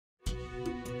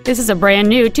This is a brand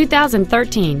new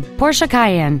 2013 Porsche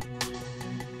Cayenne.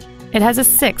 It has a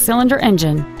 6-cylinder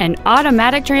engine, an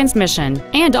automatic transmission,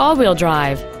 and all-wheel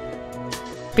drive.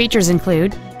 Features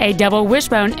include a double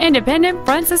wishbone independent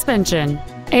front suspension,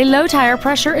 a low tire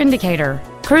pressure indicator,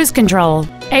 cruise control,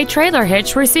 a trailer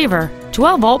hitch receiver,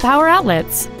 12-volt power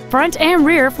outlets, front and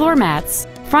rear floor mats,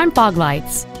 front fog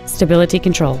lights, stability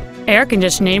control, air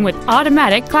conditioning with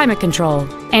automatic climate control,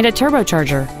 and a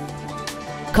turbocharger.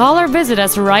 Call or visit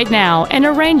us right now and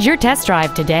arrange your test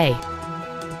drive today.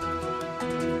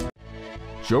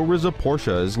 Joe Rizza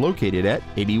Porsche is located at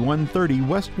 8130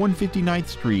 West 159th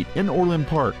Street in Orland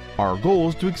Park. Our goal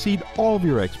is to exceed all of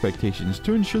your expectations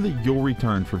to ensure that you'll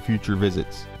return for future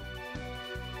visits.